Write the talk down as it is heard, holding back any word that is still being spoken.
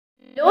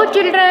Hello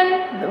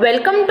children,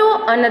 welcome to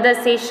another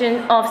session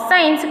of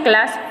Science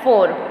Class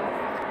 4.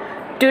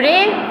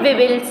 Today we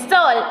will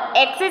solve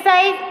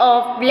exercise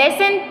of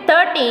lesson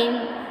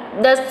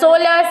 13, the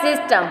solar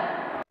system.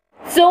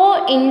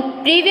 So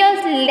in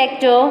previous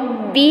lecture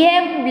we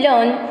have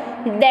learned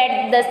that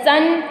the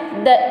sun,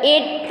 the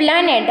 8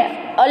 planets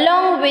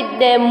along with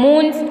the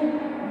moons,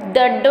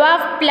 the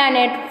dwarf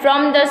planet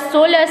from the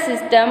solar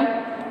system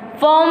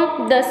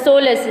form the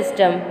solar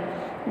system.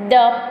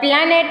 The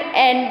planet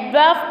and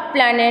dwarf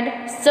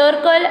planet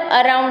circle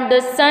around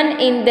the sun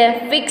in their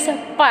fixed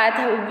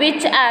path,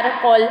 which are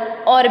called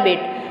orbit,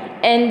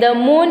 and the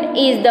moon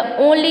is the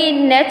only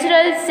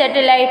natural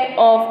satellite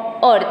of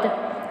earth,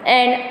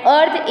 and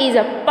earth is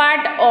a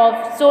part of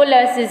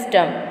solar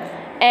system.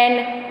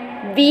 And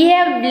we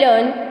have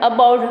learned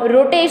about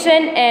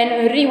rotation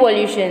and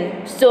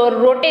revolution. So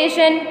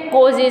rotation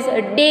causes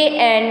day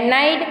and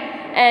night,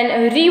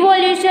 and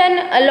revolution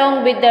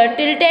along with the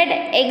tilted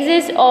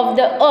axis of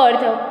the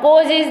earth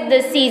causes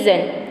the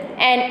season,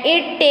 and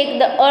it takes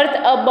the earth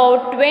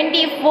about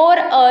 24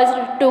 hours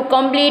to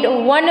complete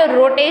one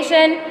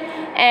rotation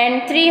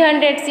and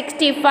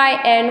 365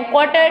 and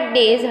quarter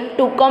days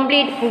to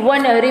complete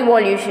one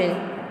revolution.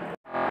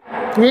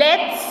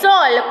 Let's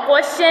solve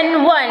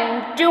question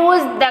 1.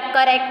 Choose the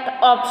correct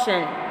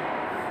option.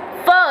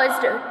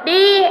 First,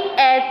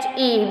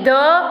 THE,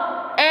 the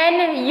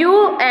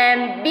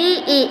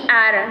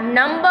NUMBER,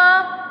 number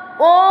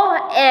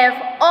OF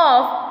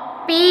of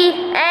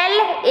PLANETS,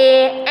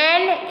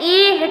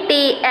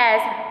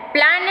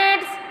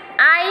 planets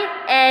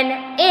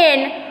INN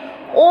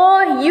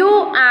OUR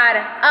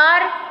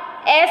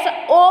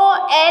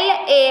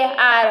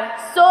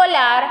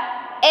SOLAR,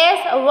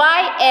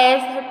 solar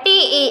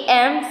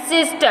SYSTEM,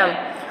 system.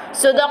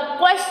 So the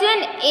question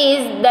is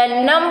the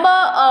number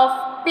of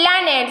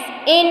planets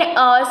in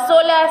a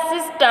solar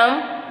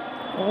system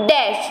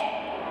dash.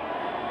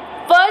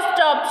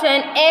 First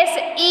option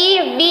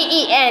SEVEN,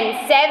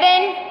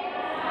 7.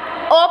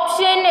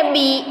 Option B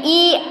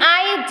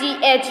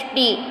EIGHT,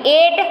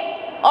 8.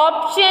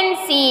 Option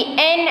C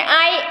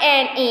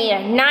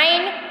NINE,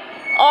 9.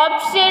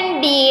 Option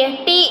D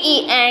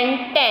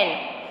TEN, 10.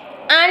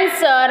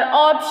 Answer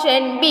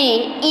option B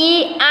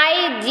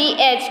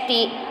EIGHT,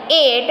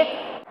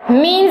 8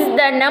 means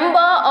the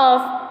number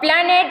of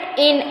planets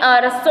in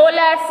our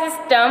solar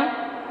system,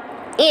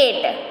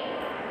 8.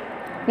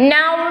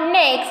 Now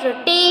next,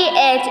 THE,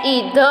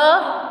 the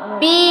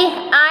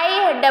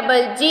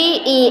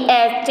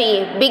BIGGEST,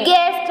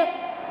 biggest,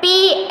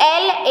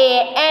 PLANET,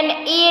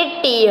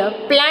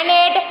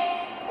 planet,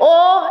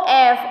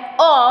 OF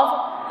of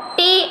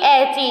THE,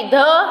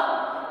 the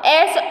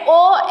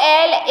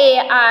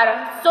SOLAR,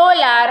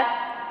 solar,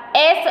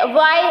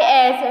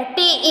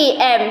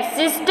 SYSTEM,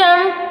 system.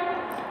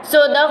 So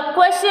the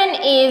question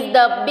is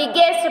the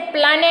biggest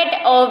planet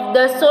of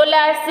the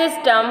solar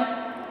system.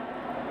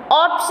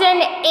 Option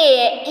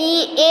A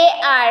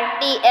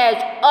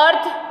EARTH,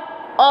 earth.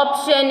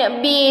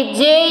 Option B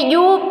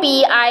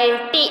JUPITER,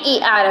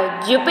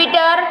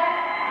 Jupiter.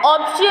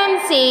 Option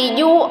C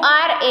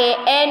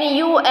URANUS,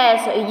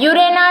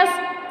 Uranus.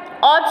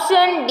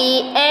 Option D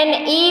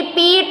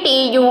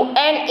NEPTUNE,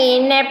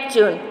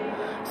 Neptune.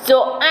 So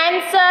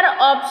answer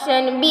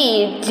option B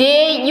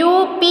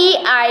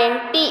JUPITER,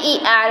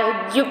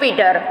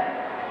 Jupiter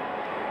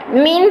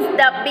means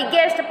the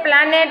biggest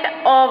planet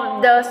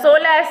of the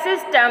solar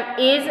system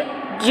is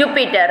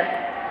Jupiter.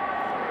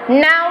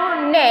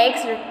 Now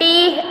next,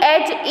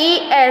 THESE,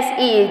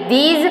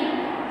 these,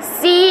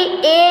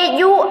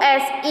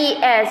 CAUSES,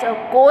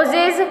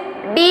 causes,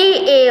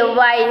 DAY,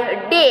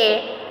 day,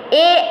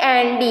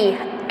 AND,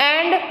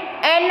 and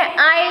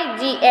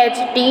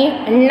NIGHT,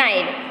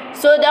 night.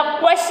 So the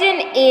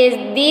question is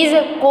these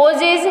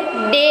causes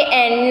day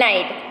and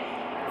night.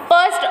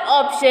 First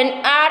option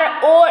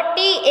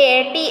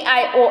ROTATION,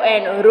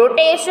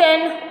 rotation,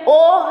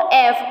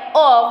 OF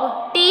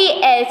of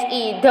THE,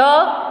 the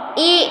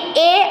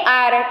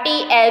EARTH,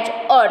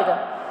 earth.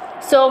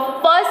 So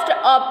first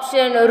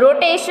option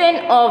rotation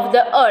of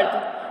the earth.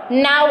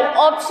 Now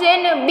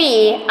option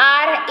B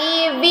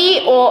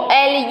REVOLUTION,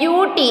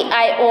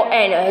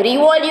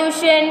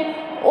 revolution,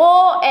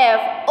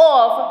 OF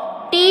of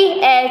THE,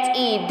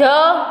 the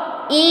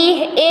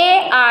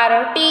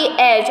EARTH,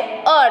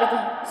 earth.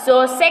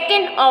 So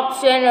second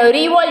option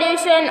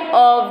revolution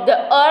of the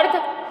earth.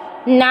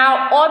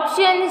 Now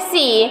option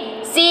C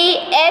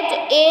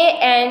CHANGE,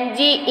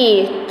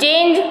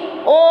 change,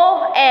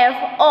 OF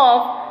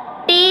of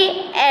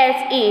THE,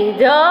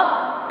 the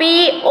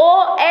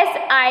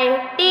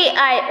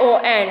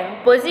POSITION,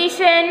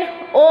 position,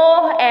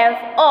 OF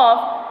of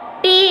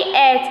THE,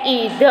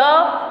 the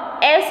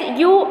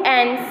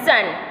SUN,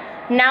 sun.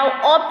 Now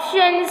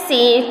option C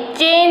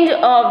change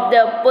of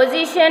the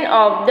position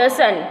of the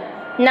sun.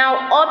 Now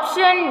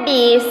option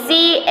D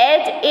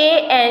CHANGE,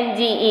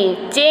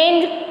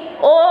 change,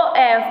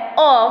 OF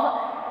of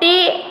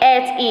THE,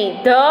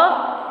 the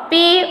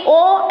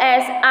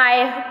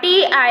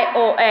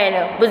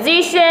POSITION,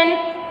 position,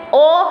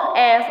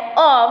 OF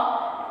of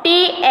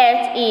THE,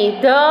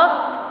 the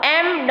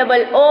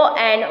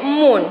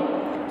MOON.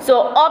 So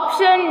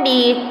option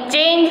D,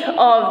 change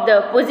of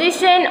the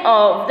position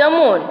of the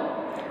moon.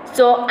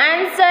 So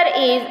answer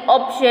is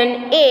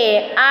option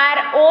A,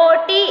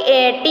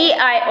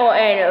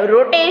 ROTATION,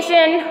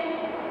 rotation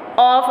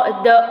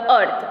of the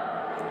earth.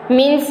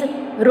 Means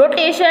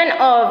rotation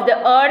of the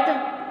earth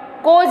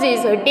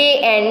causes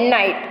day and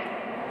night.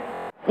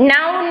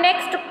 Now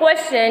next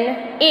question,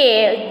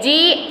 A,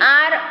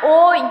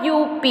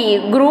 GROUP,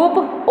 group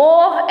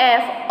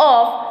OF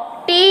of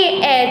THE,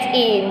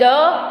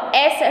 the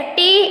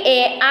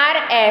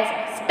STARS,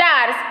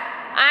 stars,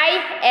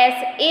 IS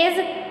is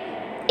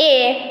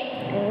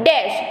a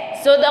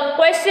dash. So the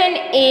question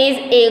is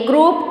a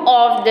group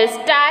of the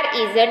star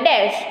is a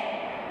dash.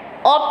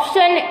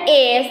 Option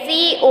A,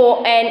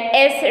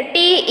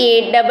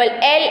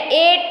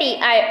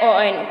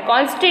 CONSTELLATION,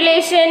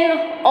 constellation.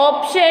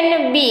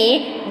 Option B,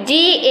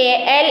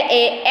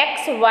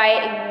 GALAXY,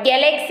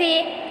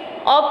 galaxy.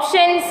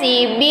 Option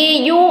C,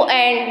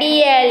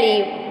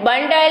 BUNDLE,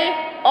 bundle.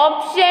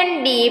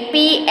 Option D,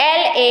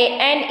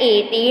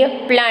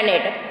 PLANET,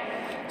 planet.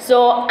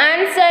 So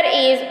answer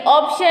is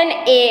option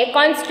A,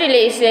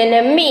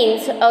 constellation,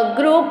 means a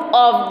group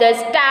of the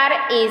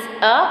star is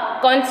a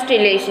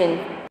constellation.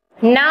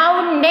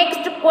 Now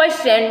next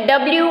question,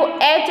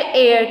 WHAT,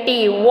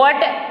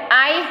 what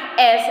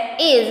IS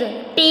is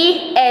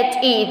THE,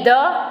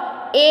 the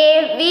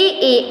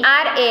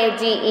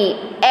AVERAGE,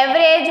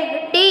 average.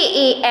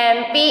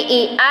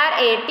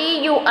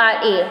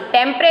 TEMPERATURE,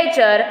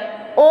 temperature.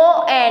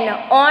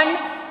 on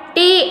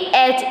THE,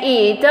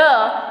 the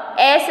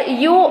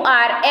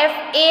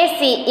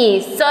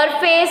SURFACE,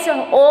 surface.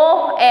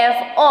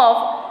 of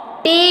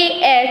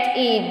THE,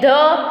 the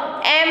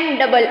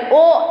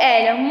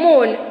MOON,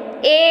 moon.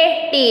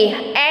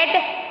 at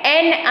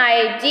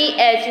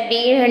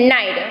NIGHT,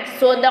 night.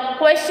 So the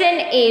question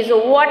is,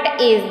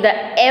 what is the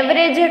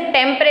average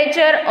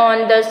temperature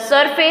on the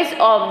surface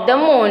of the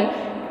moon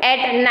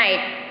at night?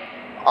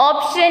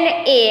 Option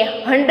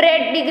A,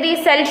 100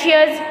 degrees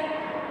Celsius.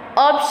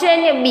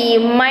 Option B,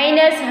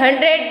 minus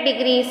 100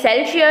 degrees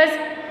Celsius.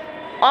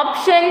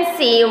 Option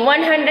C,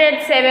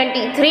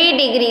 173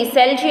 degrees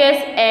Celsius,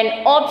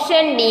 and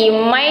option D,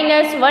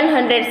 minus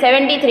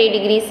 173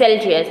 degrees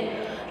Celsius.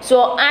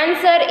 So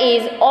answer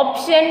is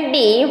option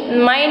D,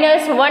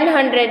 minus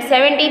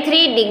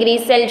 173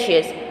 degrees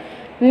Celsius.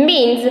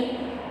 Means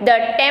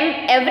the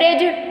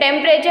average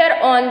temperature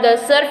on the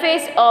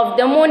surface of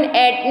the moon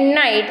at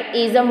night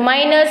is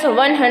minus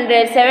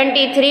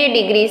 173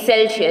 degrees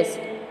Celsius.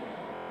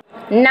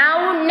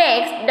 Now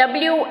next,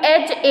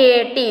 WHAT,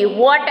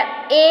 what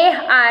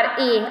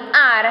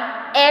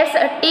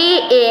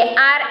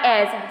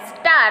ARESTARS,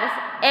 stars.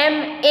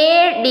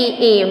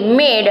 MADE,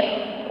 made.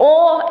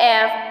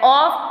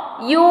 of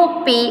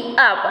UP,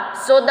 up.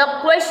 So the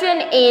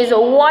question is,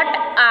 what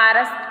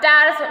are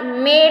stars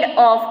made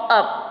of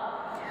up?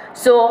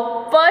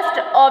 So first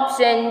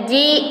option,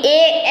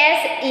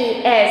 GASES,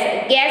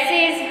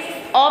 gases.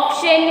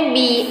 Option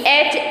B,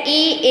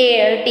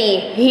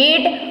 HEAT,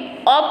 heat.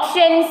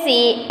 Option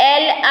C,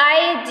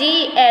 LIGHT,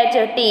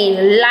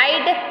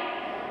 light.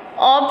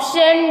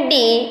 Option D,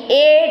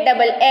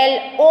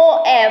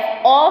 ALLOF,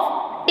 of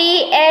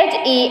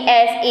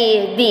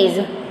THESE,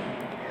 these.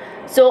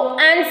 So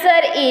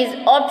answer is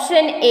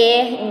option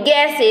A,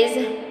 gases,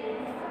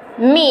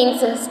 means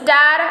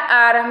stars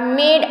are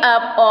made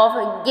up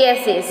of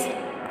gases.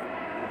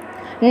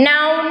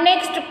 Now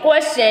next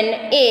question,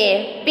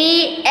 A,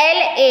 PLANETS,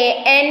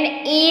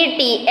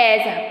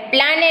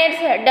 planets.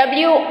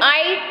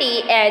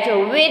 WITH,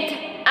 with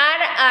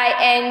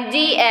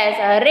RINGS,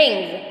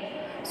 rings.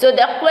 So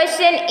the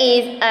question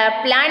is a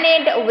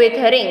planet with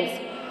rings.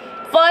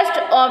 First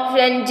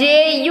option,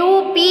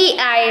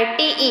 JUPITER,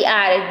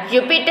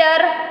 Jupiter.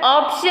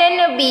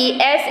 Option B,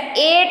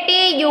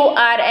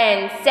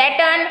 SATURN,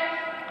 Saturn.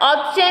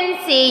 Option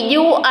C,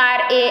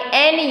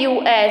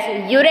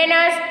 URANUS,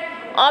 Uranus.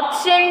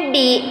 Option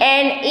D,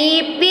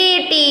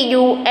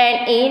 NEPTUNE,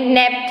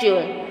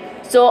 Neptune.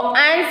 So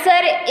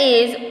answer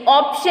is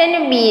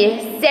option B,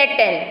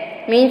 Saturn,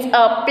 means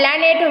a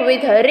planet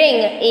with a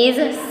ring is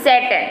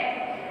Saturn.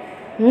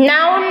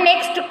 Now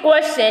next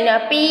question,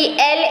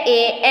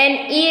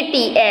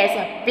 PLANETS,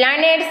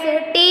 planets.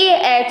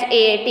 THAT,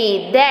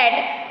 that.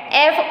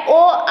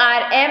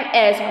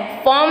 FORMS,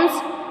 forms.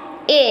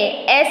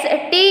 A,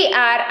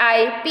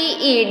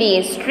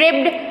 STRIPED,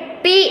 stripped.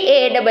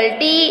 PATTERN,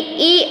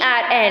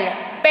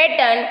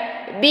 pattern.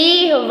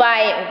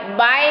 BY,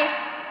 by.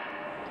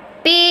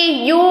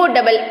 PULLING,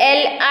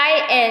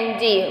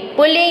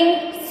 pulling.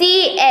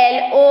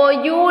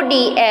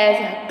 CLOUDS,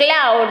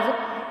 clouds.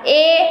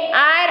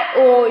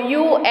 AROUND,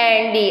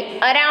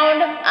 around.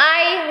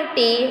 IT,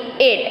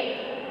 it.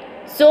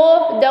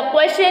 So the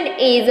question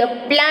is, a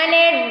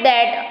planet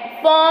that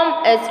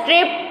form a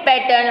strip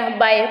pattern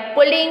by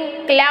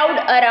pulling cloud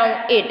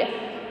around it.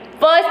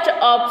 First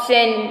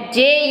option,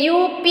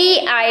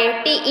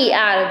 JUPITER,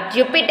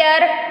 Jupiter.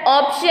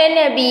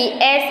 Option B,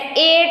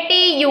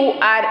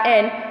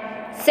 SATURN,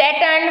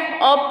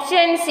 Saturn,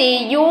 option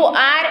C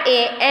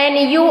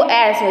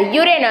Uranus,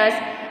 Uranus,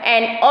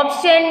 and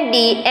option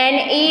D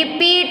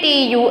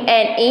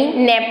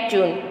Neptune,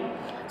 Neptune.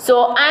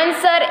 So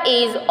answer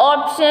is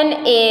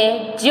option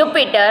A,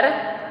 Jupiter.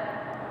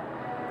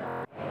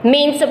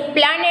 Means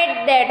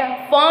planet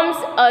that forms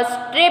a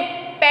strip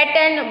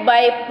pattern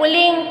by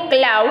pulling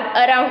cloud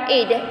around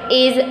it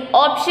is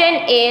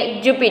option A,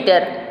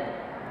 Jupiter.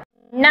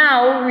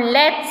 Now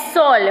let's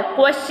solve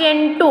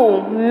question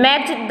 2.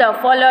 Match the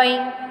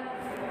following.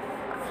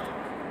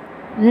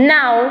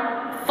 Now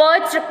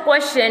first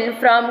question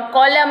from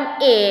column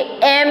A,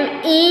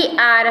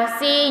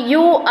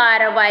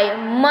 Mercury,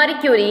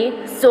 Mercury.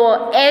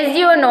 So as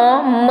you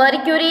know,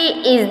 Mercury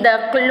is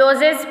the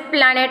closest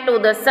planet to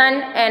the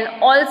sun and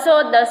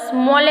also the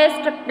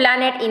smallest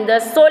planet in the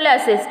solar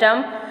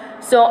system.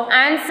 So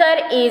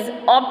answer is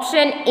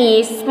option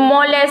E,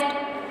 smallest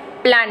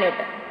planet.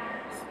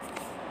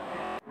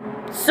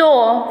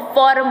 So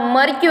for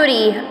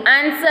Mercury,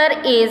 answer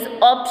is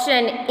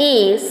option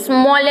E,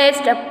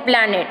 smallest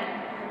planet.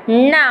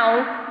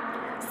 Now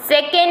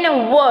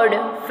second word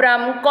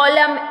from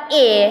column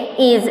A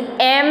is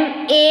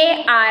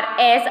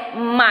Mars,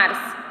 Mars.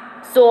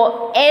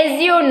 So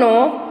as you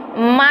know,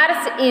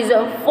 Mars is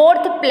a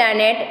fourth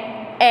planet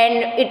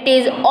and it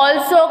is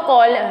also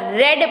called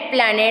red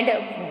planet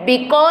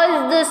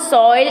because the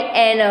soil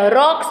and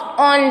rocks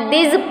on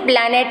this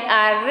planet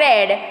are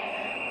red.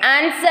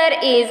 Answer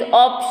is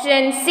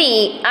option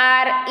C,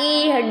 red,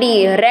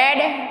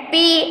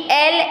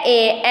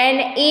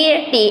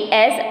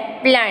 planets,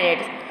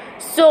 planets.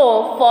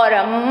 So for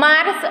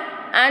Mars,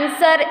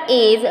 answer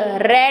is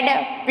red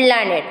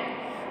planet.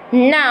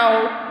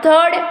 Now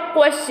third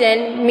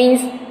question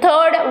means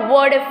third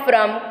word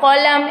from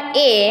column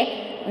A,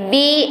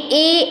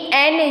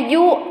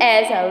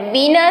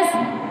 Venus,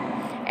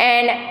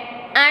 and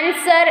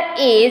answer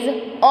is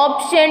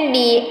option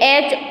D,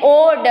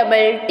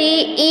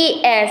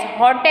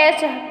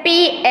 hottest,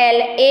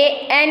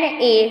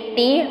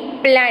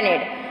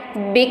 planet.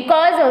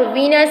 Because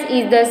Venus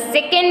is the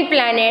second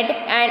planet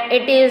and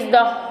it is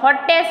the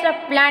hottest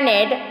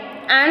planet,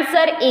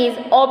 answer is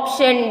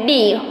option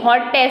D,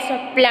 hottest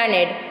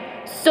planet.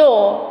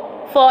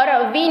 So for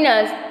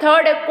Venus,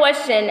 third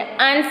question,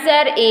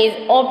 answer is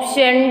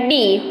option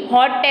D,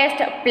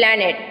 hottest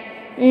planet.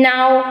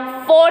 Now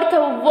fourth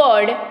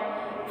word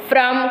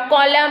from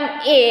column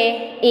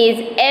A is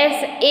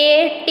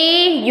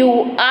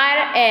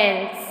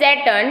Saturn,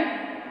 Saturn,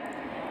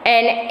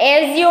 and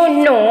as you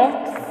know,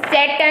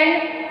 Saturn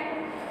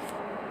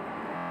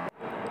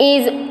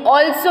is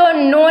also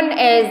known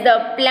as the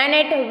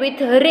planet with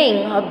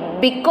ring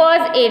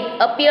because it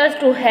appears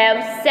to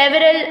have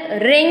several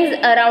rings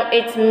around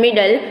its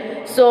middle.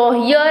 So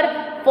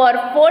here for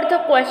fourth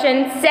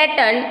question,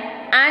 Saturn,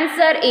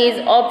 answer is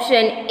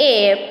option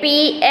A,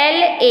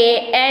 planet,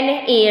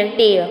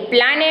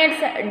 planets,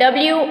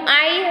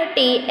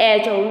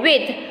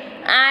 with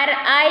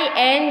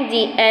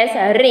rings,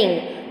 ring.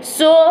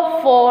 So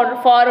for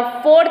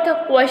fourth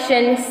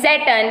question,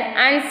 Saturn,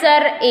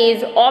 answer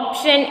is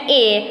option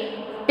A,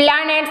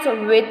 planets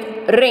with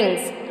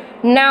rings.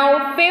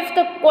 Now fifth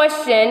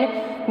question,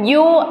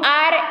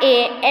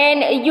 Uranus,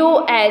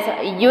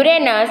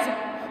 Uranus.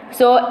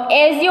 So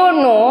as you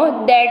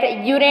know that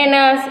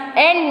Uranus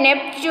and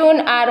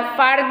Neptune are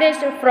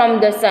farthest from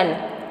the sun,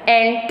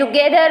 and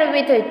together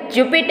with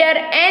Jupiter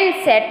and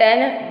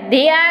Saturn,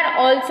 they are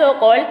also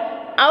called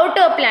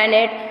outer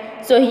planet.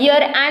 So here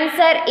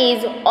answer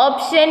is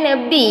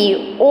option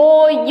B,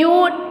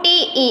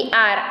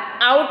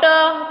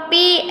 outer,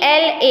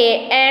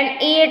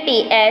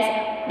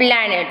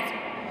 planets.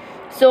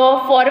 So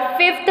for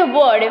fifth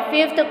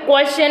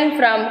question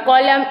from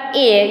column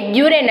A,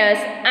 Uranus,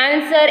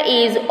 answer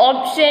is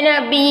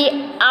option B,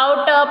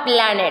 outer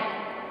planet.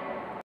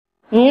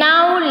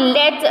 Now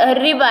let's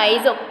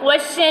revise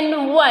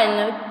question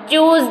 1.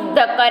 Choose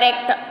the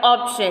correct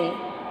option.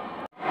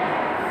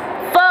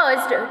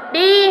 First, the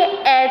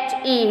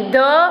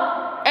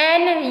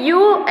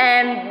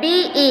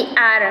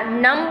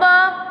number, number,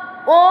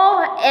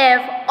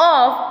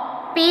 of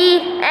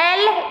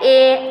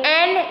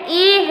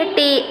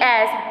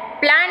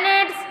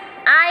planets,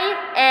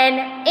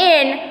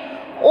 planets,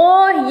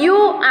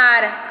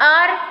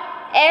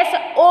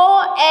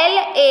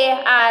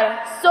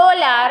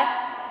 solar,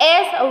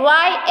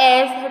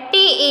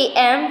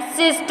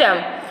 system.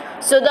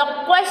 So the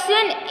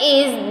question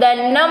is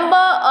the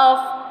number of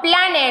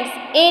planets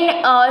in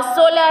a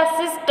solar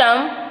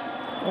system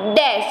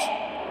dash.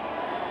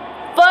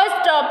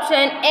 First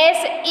option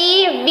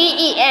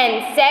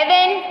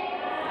SEVEN,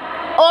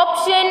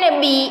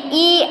 option B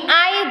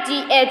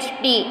EIGHT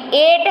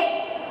 8,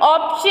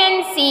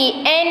 option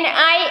C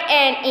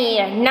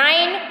NINE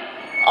 9,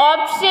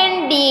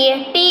 option D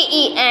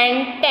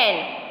TEN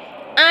 10.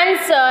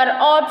 Answer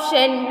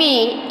option B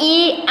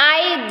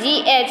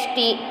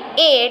EIGHT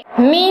 8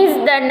 means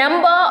the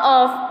number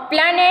of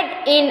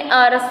planet in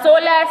our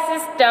solar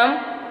system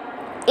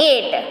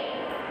 8.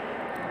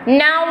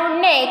 Now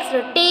next,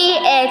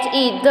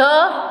 THE, the,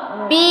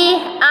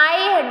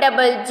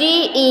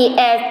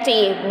 BIGGEST,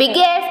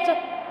 biggest,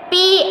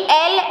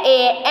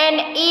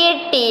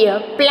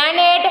 PLANET,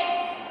 planet,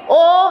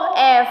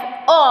 OF,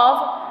 of,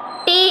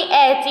 THE,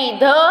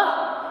 the,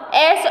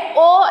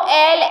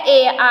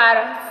 SOLAR,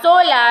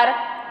 solar,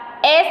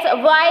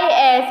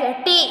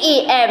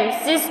 SYSTEM,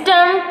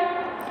 system.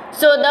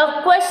 So the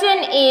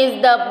question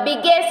is the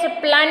biggest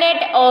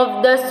planet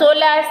of the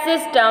solar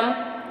system.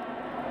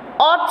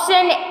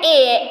 Option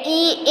A,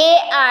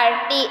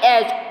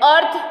 EARTH,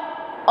 Earth.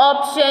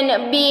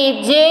 Option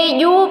B,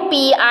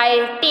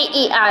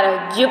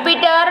 JUPITER,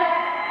 Jupiter.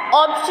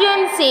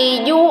 Option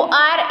C,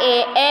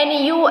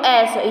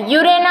 URANUS,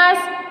 Uranus.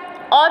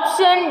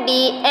 Option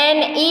D,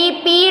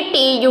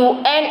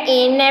 NEPTUNE,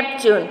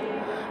 Neptune.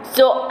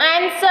 So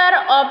answer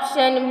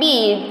option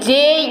B,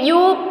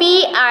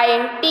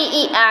 JUPITER,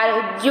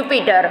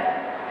 Jupiter,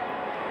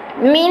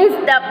 means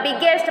the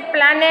biggest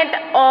planet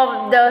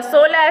of the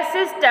solar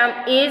system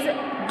is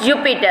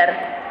Jupiter.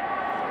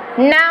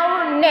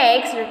 Now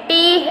next,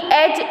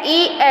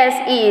 THESE,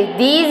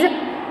 these,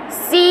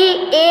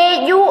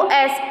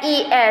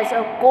 CAUSES,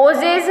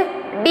 causes,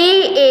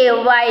 DAY,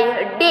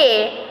 day,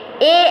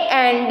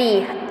 AND,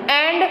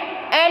 and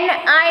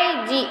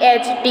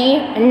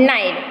NIGHT,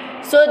 night.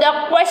 So the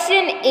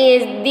question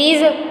is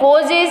these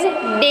causes,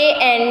 day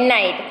and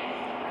night.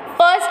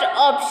 First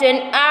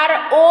option,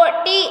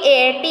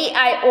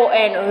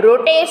 ROTATION,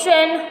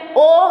 rotation,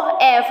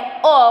 OF,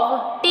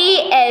 of,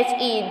 THE,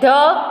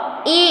 the,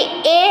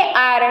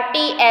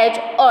 EARTH,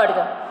 earth.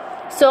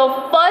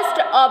 So first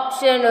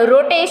option,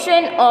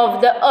 rotation of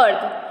the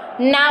earth.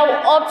 Now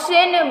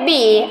option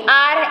B,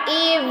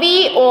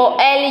 REVOLUTION,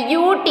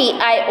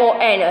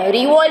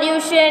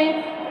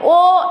 revolution,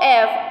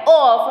 OF,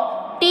 of,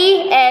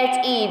 THE,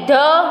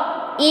 the,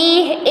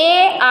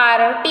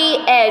 EARTH,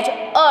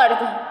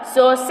 earth.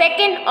 So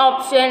second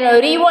option,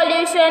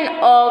 revolution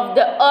of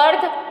the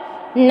earth.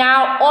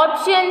 Now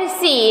option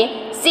C,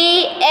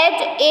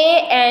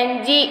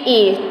 CHANGE,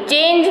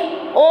 change,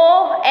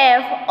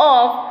 OF,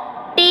 of,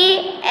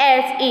 THE,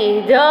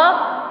 the,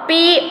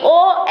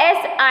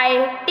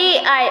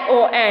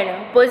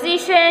 POSITION,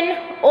 position,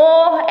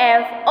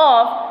 OF,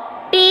 of,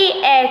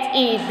 THE,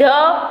 the,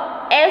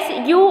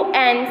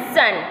 SUN,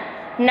 sun.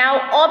 Now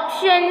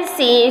option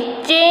C,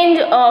 change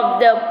of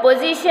the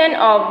position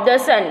of the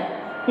sun.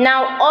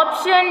 Now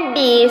option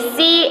D,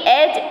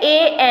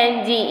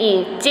 CHANGE,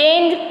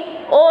 change,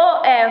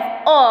 OF,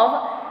 of,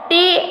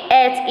 THE,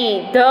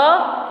 the,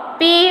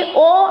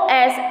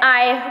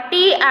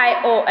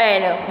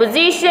 POSITION,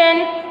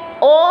 position,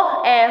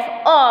 OF,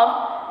 of,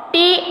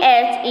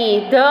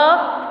 THE, the,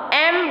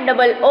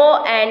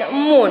 MOON,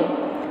 moon.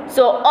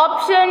 So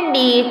option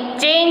D,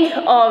 change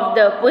of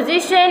the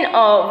position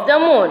of the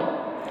moon.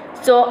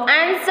 So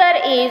answer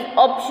is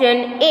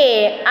option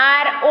A,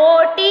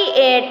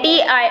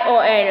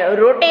 ROTATION,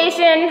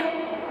 rotation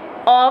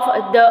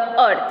of the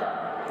earth,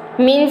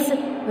 means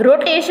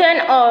rotation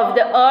of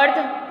the earth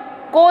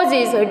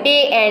causes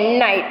day and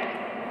night.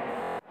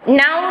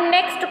 Now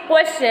next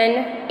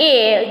question,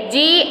 A,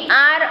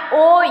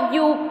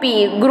 GROUP,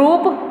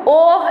 group,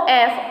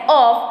 OF,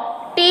 of,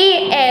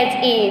 THE,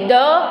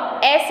 the,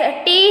 STARS,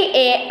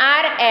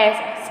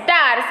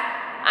 stars,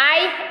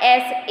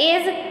 IS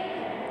is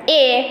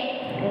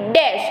a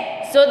dash.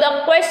 So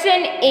the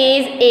question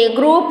is a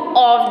group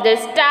of the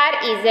star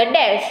is a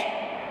dash.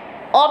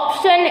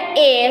 Option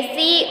A,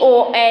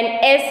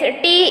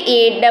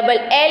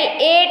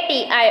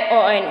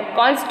 CONSTELLATION,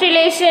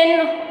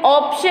 constellation.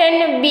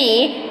 Option B,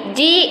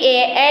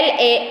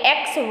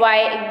 GALAXY,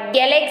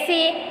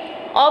 galaxy.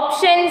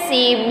 Option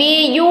C,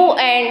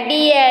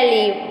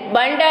 BUNDLE,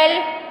 bundle.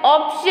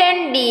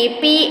 Option D,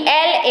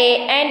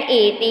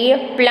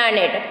 PLANET,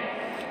 planet.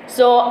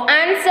 So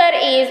answer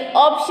is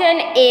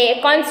option A,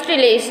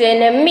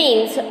 constellation,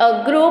 means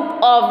a group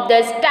of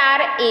the star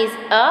is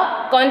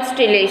a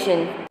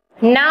constellation.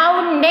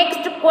 Now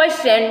next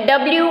question,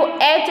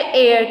 WHAT,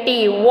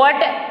 what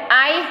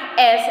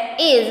IS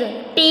is,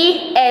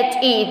 THE,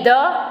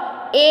 the,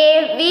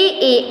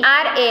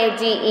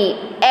 AVERAGE,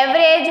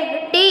 average,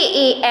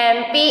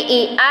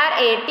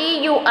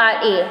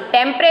 TEMPERATURE,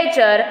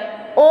 temperature,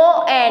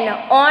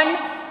 on,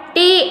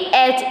 THE,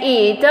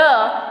 the,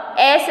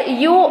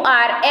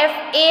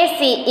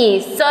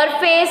 SURFACE,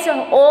 surface,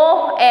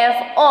 OF,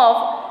 of,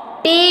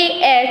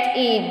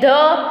 THE, the,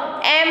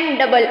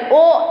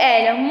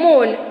 MOON,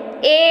 moon,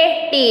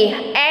 AT,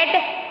 at,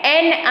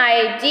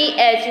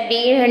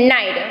 NIGHT,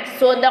 night.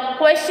 So the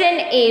question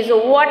is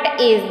what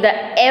is the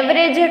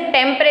average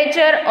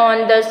temperature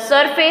on the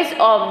surface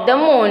of the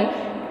moon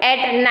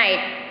at night?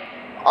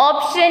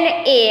 Option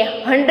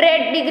A,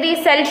 100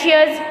 degrees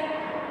Celsius.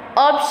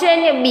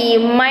 Option B,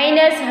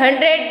 minus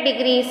 100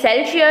 degrees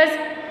Celsius.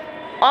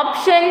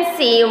 Option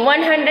C,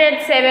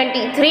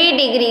 173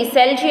 degrees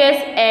Celsius,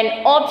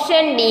 and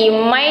option D,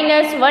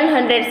 minus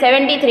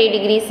 173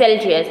 degrees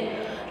Celsius.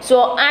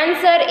 So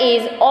answer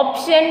is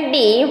option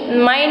D,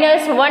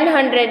 minus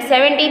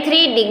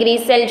 173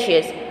 degrees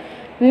Celsius,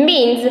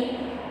 means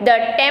The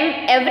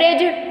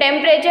average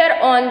temperature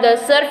on the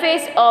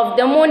surface of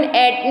the moon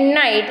at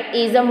night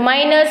is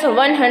minus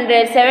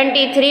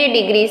 173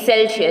 degrees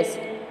Celsius.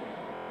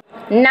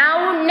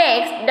 Now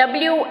next,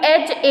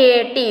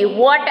 WHAT,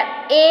 what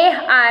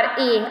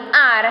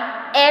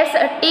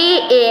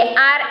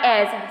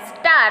ARERSTARS,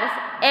 stars,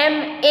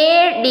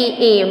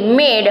 MADE,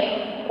 made,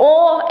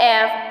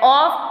 OF,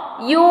 of,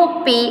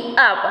 UP,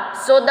 up.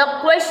 So the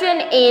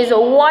question is,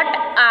 what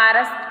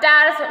are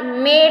stars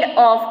made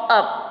of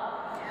up?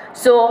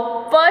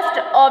 So first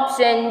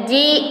option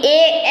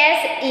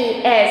GASES,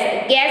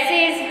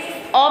 gases.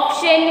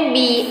 Option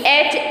B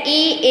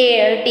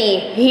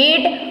HEAT,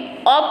 heat.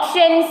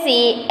 Option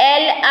C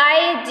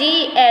LIGHT,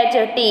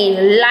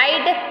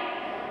 light.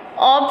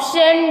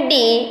 Option D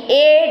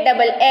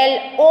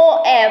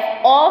ALLOF,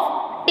 of,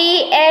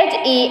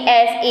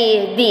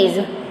 THESE,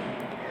 these.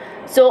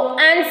 So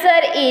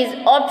answer is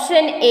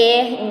option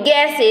A,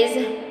 gases,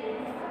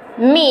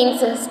 means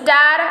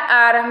stars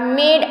are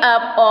made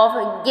up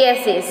of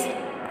gases.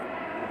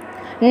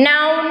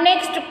 Now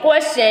next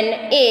question,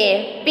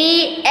 A,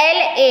 PLANETS,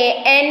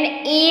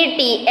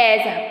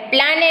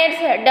 planets,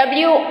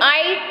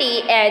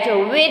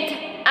 WITH, with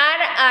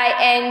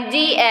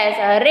RINGS,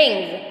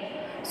 rings.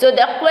 So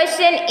the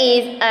question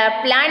is a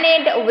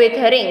planet with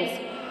rings.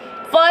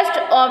 First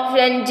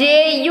option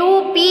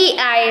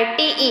JUPITER,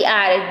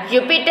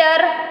 Jupiter.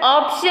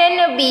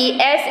 Option B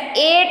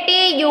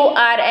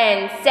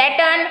SATURN,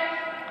 Saturn.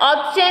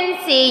 Option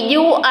C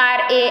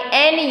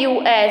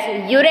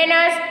URANUS,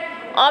 Uranus.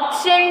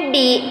 Option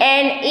D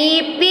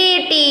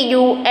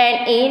NEPTUNE,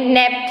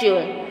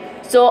 Neptune.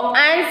 So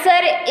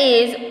answer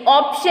is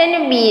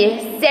option B,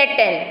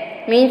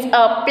 Saturn, means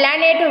a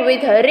planet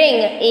with a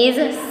ring is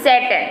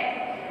Saturn.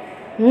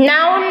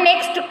 Now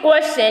next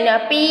question,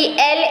 PLANETS,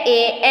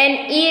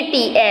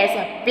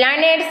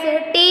 planets,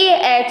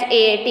 THAT,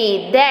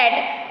 that,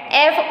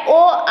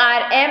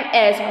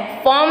 FORMS,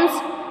 forms,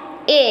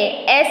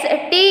 A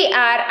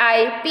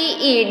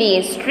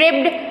STRIPED,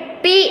 stripped,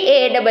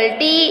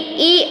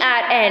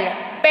 PATTERN,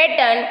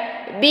 pattern,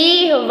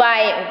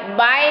 BY,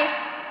 by,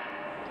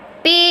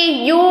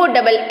 PULLING,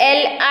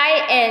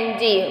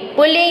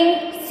 pulling,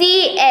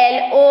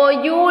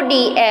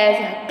 CLOUDS,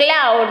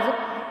 clouds,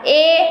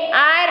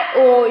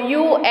 AROUND,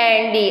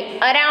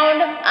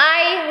 around,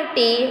 IT,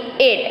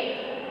 it.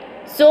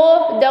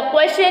 So the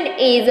question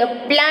is a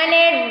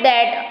planet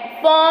that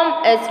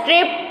form a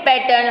strip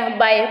pattern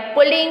by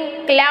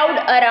pulling cloud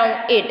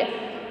around it.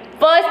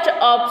 First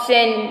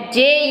option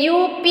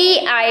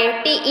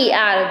JUPITER,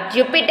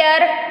 Jupiter.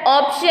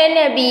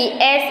 Option B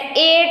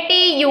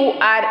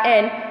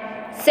SATURN,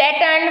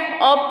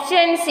 Saturn.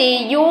 Option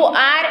C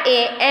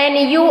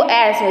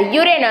URANUS,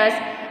 Uranus.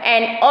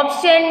 And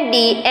option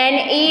D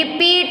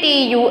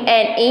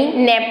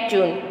NEPTUNE,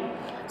 Neptune.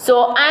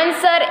 So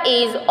answer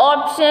is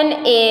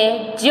option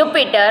A,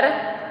 Jupiter,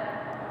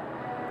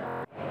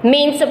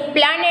 means a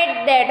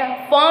planet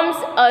that forms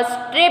a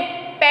strip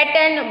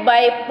pattern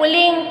by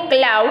pulling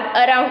cloud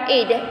around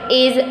it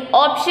is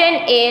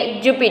option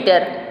A,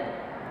 Jupiter.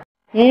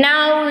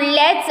 Now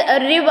let's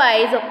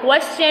revise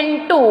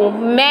question 2,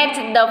 match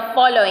the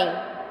following.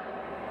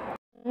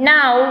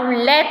 Now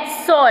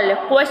let's solve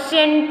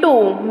question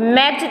 2,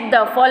 match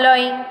the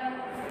following.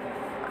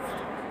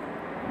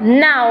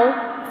 Now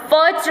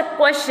first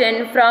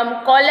question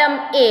from column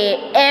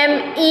A,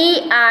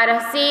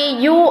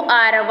 MERCURY,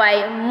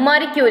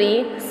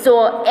 Mercury.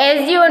 So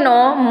as you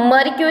know,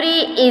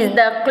 Mercury is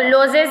the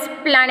closest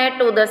planet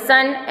to the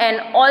Sun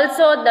and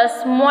also the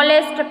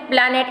smallest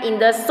planet in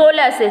the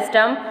solar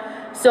system.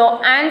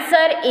 So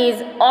answer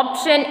is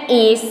option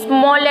E,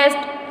 smallest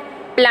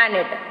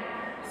planet.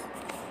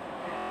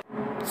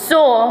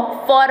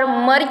 So for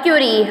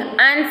Mercury,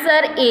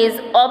 answer is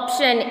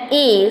option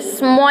E,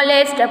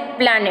 smallest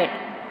planet.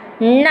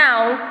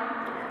 Now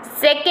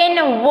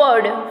second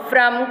word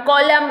from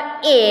column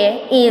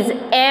A is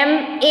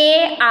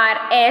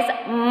MARS,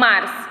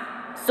 Mars.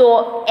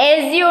 So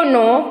as you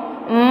know,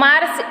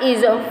 Mars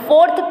is a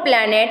fourth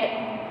planet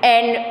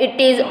and it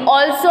is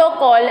also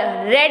called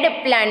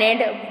red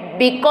planet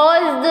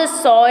because the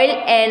soil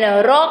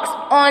and rocks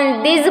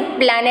on this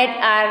planet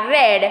are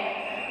red.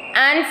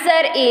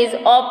 Answer is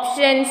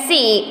option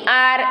C,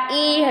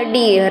 RED,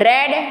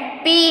 red,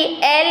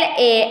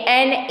 PLANETS,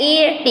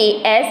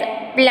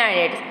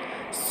 planets.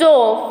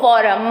 So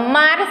for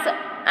Mars,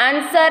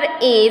 answer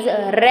is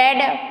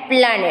red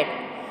planet.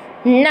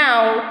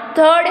 Now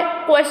third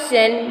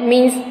question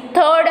means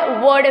third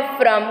word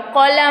from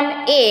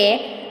column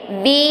A,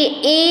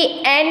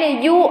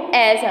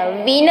 VENUS,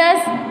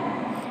 Venus,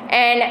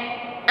 and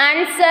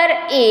answer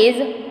is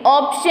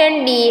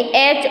option D,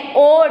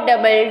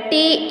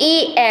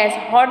 HOTTES,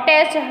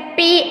 hottest,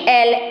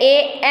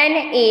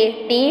 PLANET,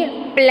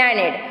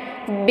 planet.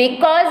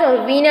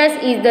 Because Venus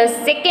is the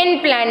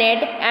second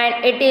planet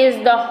and it is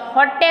the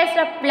hottest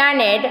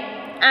planet,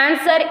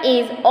 answer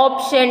is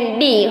option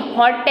D,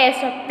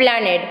 hottest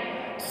planet.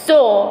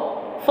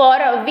 So for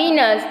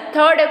Venus,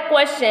 third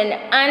question,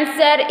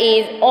 answer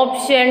is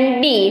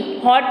option D,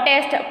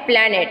 hottest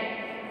planet.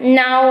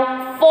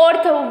 Now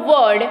fourth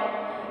word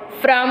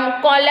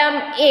from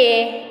column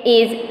A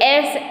is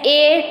Saturn,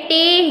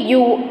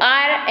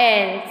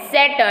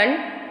 Saturn,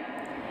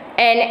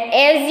 and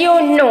as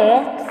you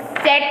know,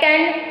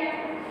 Saturn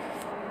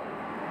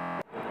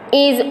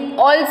is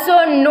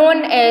also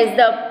known as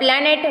the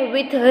planet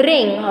with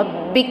ring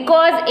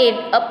because it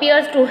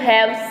appears to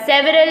have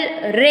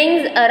several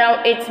rings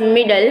around its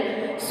middle.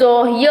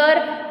 So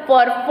here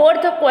for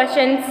fourth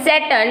question,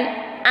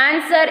 Saturn,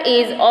 answer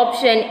is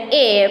option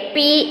A,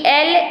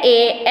 Planet,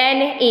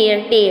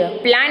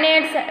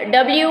 planets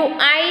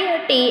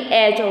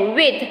WITH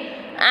with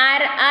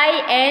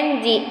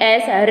RINGS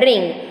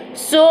ring.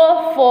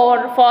 So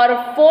for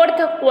fourth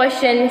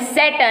question,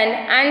 Saturn,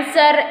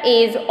 answer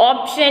is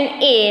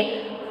option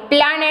A,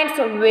 planets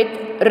with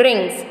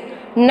rings.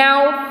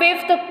 Now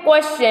fifth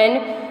question,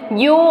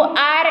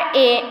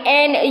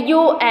 Uranus,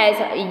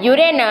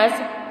 Uranus.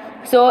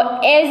 So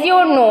as you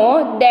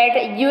know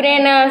that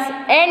Uranus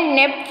and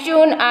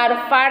Neptune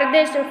are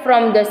farthest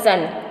from the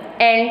sun,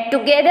 and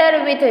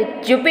together with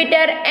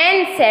Jupiter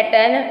and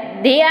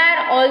Saturn they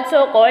are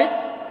also called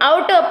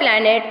outer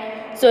planet.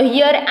 So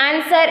here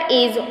answer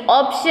is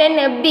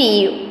option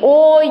B,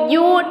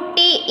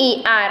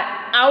 OUTER,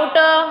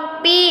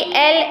 outer,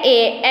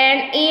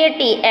 PLANETS,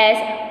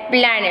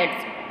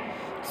 planets.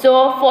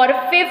 So for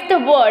fifth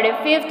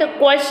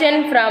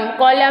question from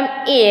column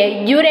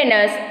A,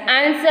 Uranus,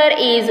 answer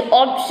is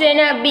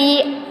option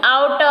B,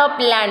 outer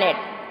planet.